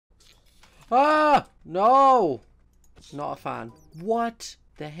Ah! No! Not a fan. What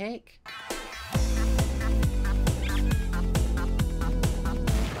the heck?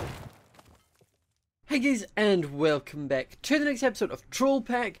 Hi guys, and welcome back to the next episode of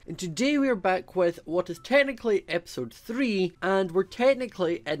TrollPack, and today we are back with what is technically episode 3, and we're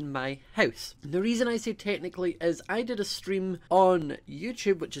technically in my house. And the reason I say technically is I did a stream on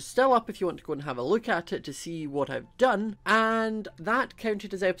YouTube, which is still up if you want to go and have a look at it to see what I've done, and that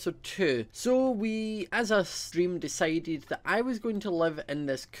counted as episode 2. So we, as a stream, decided that I was going to live in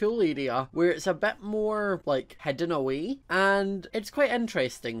this cool area where it's a bit more, like, hidden away, and it's quite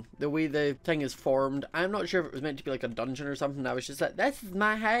interesting the way the thing is formed. I'm not sure if it was meant to be like a dungeon or something. I was just like, this is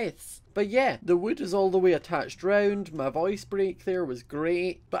my house. But yeah, the wood is all the way attached round. My voice break there was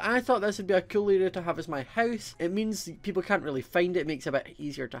great. But I thought this would be a cool area to have as my house. It means people can't really find it. It makes it a bit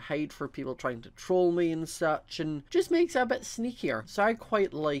easier to hide for people trying to troll me and such. And just makes it a bit sneakier. So I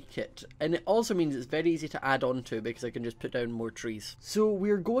quite like it. And it also means it's very easy to add on to because I can just put down more trees. So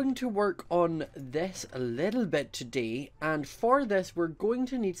we're going to work on this a little bit today. And for this, we're going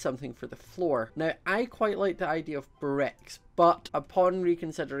to need something for the floor. Now, I quite like the idea of bricks. But upon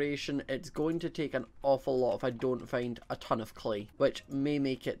reconsideration, it's going to take an awful lot if I don't find a ton of clay, which may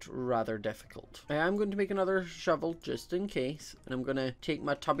make it rather difficult. I am going to make another shovel just in case, and I'm going to take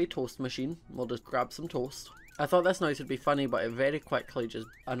my tubby toast machine. We'll just grab some toast. I thought this noise would be funny, but it very quickly just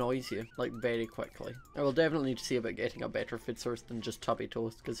annoys you, like very quickly. I will definitely need to see about getting a better food source than just tubby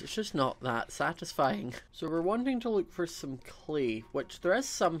toast, because it's just not that satisfying. So we're wanting to look for some clay, which there is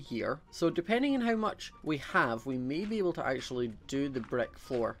some here. So depending on how much we have, we may be able to actually do the brick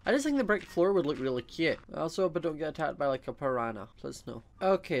floor. I just think the brick floor would look really cute. I also hope I don't get attacked by like a piranha. Please no.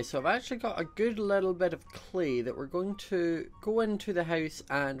 Okay, so I've actually got a good little bit of clay that we're going to go into the house,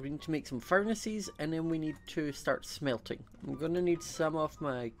 and we need to make some furnaces, and then we need to start smelting. I'm going to need some of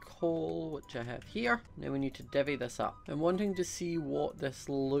my coal, which I have here. Now we need to divvy this up. I'm wanting to see what this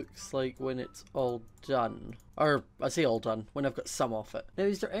looks like when it's all done. Or, I say all done, when I've got some of it. Now,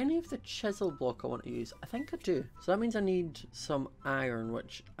 is there any of the chisel block I want to use? I think I do. So that means I need some iron,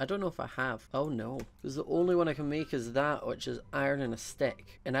 which I don't know if I have. Oh no. Because the only one I can make is that, which is iron and a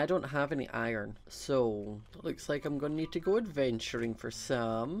stick. And I don't have any iron. So, it looks like I'm going to need to go adventuring for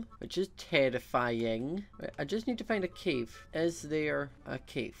some, which is terrifying. Right, I just need to find a cave. Is there a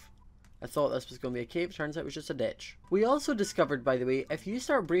cave? I thought this was going to be a cave, turns out it was just a ditch. We also discovered, by the way, if you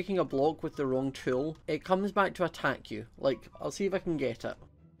start breaking a block with the wrong tool, it comes back to attack you. Like, I'll see if I can get it.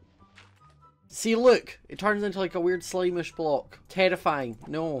 See, look! It turns into like a weird slimish block. Terrifying.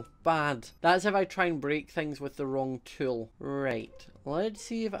 No. Bad. That's if I try and break things with the wrong tool. Right. Let's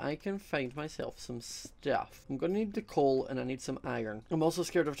see if I can find myself some stuff. I'm going to need the coal and I need some iron. I'm also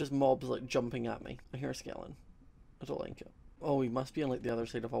scared of just mobs like jumping at me. I hear a skeleton. I don't like it. Oh, he must be on like the other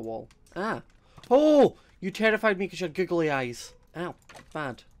side of a wall. Ah. Oh! You terrified me because you had googly eyes. Ow.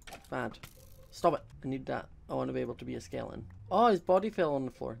 Bad. Bad. Stop it. I need that. I want to be able to be a skeleton. Oh, his body fell on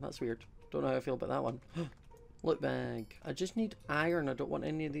the floor. That's weird. Don't know how I feel about that one. Look bag. I just need iron. I don't want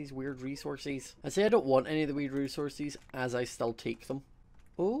any of these weird resources. I say I don't want any of the weird resources as I still take them.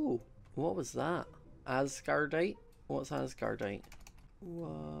 Oh. What was that? Asgardite? What's Asgardite?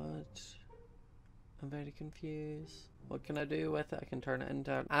 What? I'm very confused. What can I do with it? I can turn it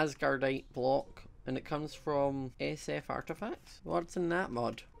into an Asgardite block. And it comes from SF artifacts? What's in that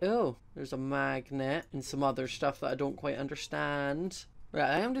mod? Oh, there's a magnet and some other stuff that I don't quite understand. Right,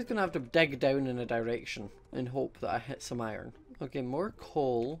 I am just going to have to dig down in a direction and hope that I hit some iron. Okay, more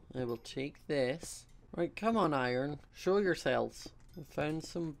coal. I will take this. Right, come on iron. Show yourselves. I found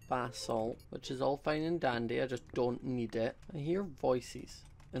some basalt, which is all fine and dandy. I just don't need it. I hear voices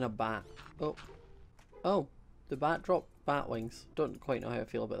and a bat. Oh. Oh, the bat dropped bat wings. Don't quite know how I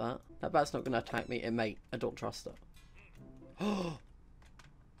feel about that. That bat's not going to attack me. It might. I don't trust it. Oh,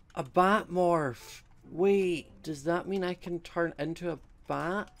 a bat morph. Wait, does that mean I can turn into a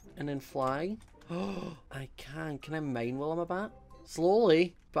bat and then fly? Oh, I can. Can I mine while I'm a bat?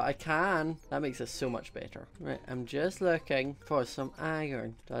 Slowly, but I can. That makes it so much better. Right, I'm just looking for some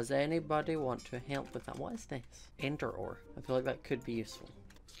iron. Does anybody want to help with that? What is this? Ender ore. I feel like that could be useful.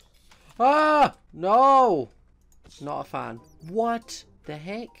 Ah! No! Not a fan. What the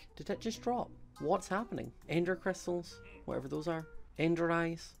heck? Did it just drop? What's happening? Ender crystals? Whatever those are. Ender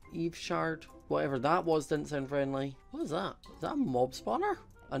eyes? Eve shard? Whatever that was didn't sound friendly. What is that? Is that a mob spawner?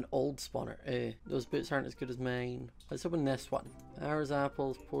 An old spawner. Those boots aren't as good as mine. Let's open this one. Hours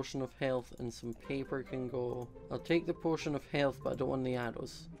apples, potion of health, and some paper can go. I'll take the potion of health, but I don't want the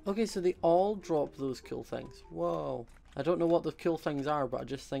arrows. Okay, so they all drop those cool things. Whoa. I don't know what the cool things are, but I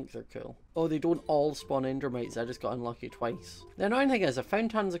just think they're cool. Oh, they don't all spawn endermites. I just got unlucky twice. The annoying thing is I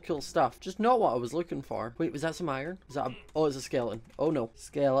found tons of cool stuff, just not what I was looking for. Wait, was that some iron? Was that a... Oh, it's a skeleton. Oh no.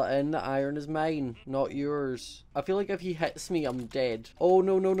 Skeleton, the iron is mine, not yours. I feel like if he hits me, I'm dead. Oh,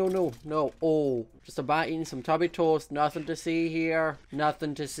 no, no, no, no, no. Oh, just a bat eating some tubby toast. Nothing to see here.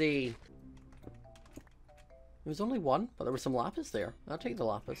 Nothing to see. There was only one, but there was some lapis there. I'll take the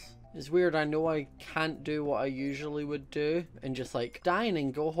lapis. It's weird, I know I can't do what I usually would do and just like dine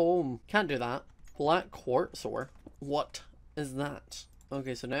and go home. Can't do that. Black quartz ore. What is that?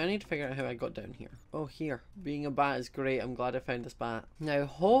 Okay, so now I need to figure out how I got down here. Oh, here. Being a bat is great. I'm glad I found this bat. Now,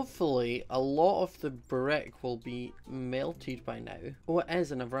 hopefully, a lot of the brick will be melted by now. Oh, it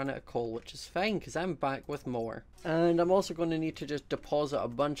is, and I've run out of coal, which is fine, because I'm back with more. And I'm also going to need to just deposit a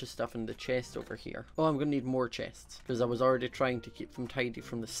bunch of stuff in the chest over here. Oh, I'm going to need more chests, because I was already trying to keep them tidy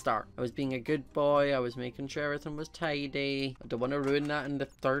from the start. I was being a good boy. I was making sure everything was tidy. I don't want to ruin that in the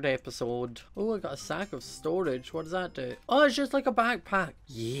 3rd episode. Oh, I got a sack of storage. What does that do? Oh, it's just like a backpack.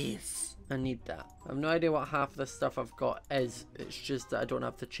 Yes, I need that. I have no idea what half of the stuff I've got is. It's just that I don't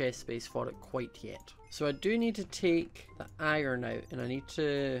have the chest space for it quite yet. So I do need to take the iron out, and I need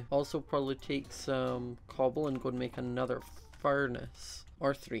to also probably take some cobble and go and make another furnace.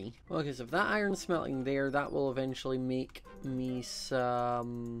 Or 3. Okay, so if that iron's smelting there, that will eventually make me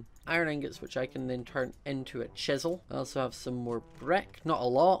some iron ingots, which I can then turn into a chisel. I also have some more brick. Not a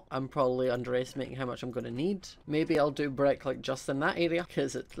lot. I'm probably underestimating how much I'm going to need. Maybe I'll do brick like just in that area,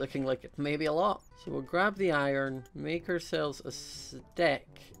 because it's looking like it may be a lot. So we'll grab the iron, make ourselves a stick,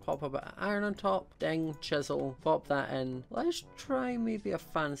 pop a bit of iron on top, ding, chisel, pop that in. Let's try maybe a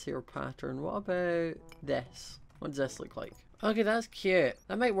fancier pattern. What about this? What does this look like? Okay, that's cute.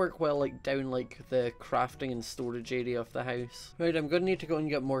 That might work well like down like the crafting and storage area of the house. Right, I'm gonna need to go and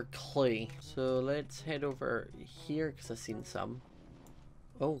get more clay. So let's head over here because I've seen some.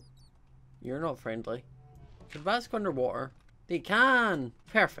 Oh, you're not friendly. Can bats go underwater? They can!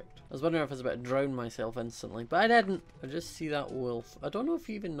 Perfect. I was wondering if I was about to drown myself instantly, but I didn't. I just see that wolf. I don't know if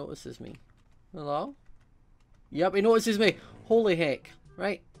he even notices me. Hello? Yep, he notices me. Holy heck.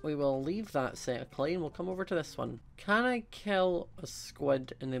 Right, we will leave that set of clay and we'll come over to this one. Can I kill a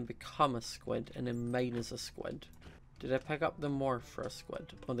squid and then become a squid and then mine as a squid? Did I pick up the morph for a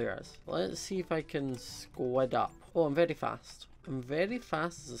squid? Oh, there is. Let's see if I can squid up. Oh, I'm very fast. I'm very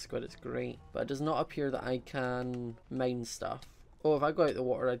fast as a squid, it's great. But it does not appear that I can mine stuff. Oh, if I go out the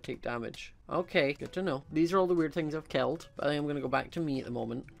water, I'd take damage. Okay, good to know. These are all the weird things I've killed, but I think I'm going to go back to me at the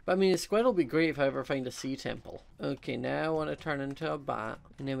moment. But I mean, a squid will be great if I ever find a sea temple. Okay, now I want to turn into a bat,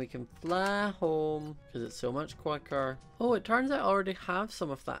 and then we can fly home, because it's so much quicker. Oh, it turns out I already have some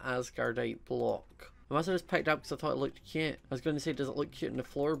of that Asgardite block. I must have just picked up because I thought it looked cute. I was going to say, does it look cute on the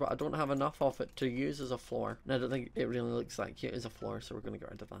floor, but I don't have enough of it to use as a floor. And I don't think it really looks that cute as a floor, so we're going to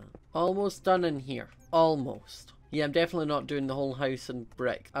get rid of that. Almost done in here. Almost. Yeah, I'm definitely not doing the whole house in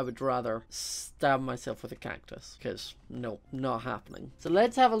brick. I would rather stab myself with a cactus, because no, not happening. So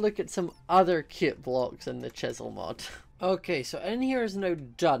let's have a look at some other cute blocks in the chisel mod. Okay, so in here is now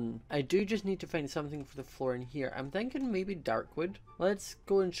done. I do just need to find something for the floor in here. I'm thinking maybe darkwood. Let's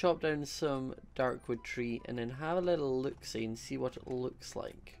go and chop down some darkwood tree and then have a little look-see and see what it looks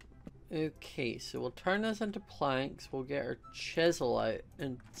like. Okay, so we'll turn this into planks. We'll get our chisel out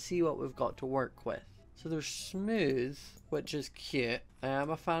and see what we've got to work with. So there's smooth, which is cute. I am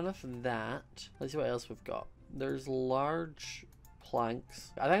a fan of that. Let's see what else we've got. There's large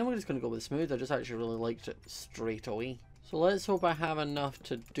planks. I think I'm just going to go with smooth. I just actually really liked it straight away. So let's hope I have enough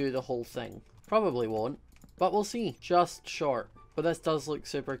to do the whole thing. Probably won't, but we'll see. Just short. But this does look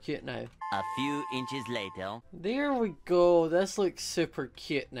super cute now. A few inches later. There we go. This looks super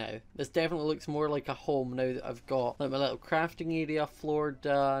cute now. This definitely looks more like a home now that I've got like my little crafting area floor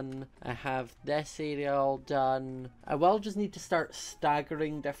done. I have this area all done. I will just need to start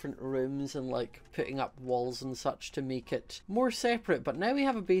staggering different rooms and like putting up walls and such to make it more separate. But now we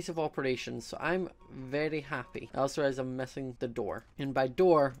have a base of operations, so I'm very happy. I also realize I'm missing the door. And by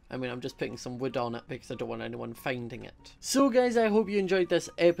door, I mean I'm just putting some wood on it because I don't want anyone finding it. So guys, I hope you enjoyed this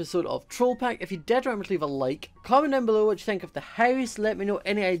episode of TrollPack. If you did, remember to leave a like. Comment down below what you think of the house. Let me know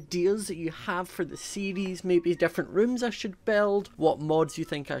any ideas that you have for the series. Maybe different rooms I should build. What mods you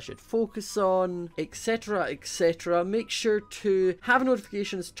think I should focus on. Etc, etc. Make sure to have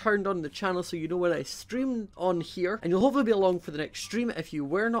notifications turned on the channel so you know when I stream on here. And you'll hopefully be along for the next stream if you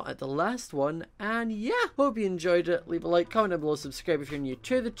were not at the last one. And yeah, hope you enjoyed it. Leave a like, comment down below, subscribe if you're new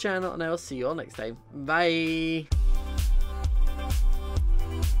to the channel. And I will see you all next time. Bye.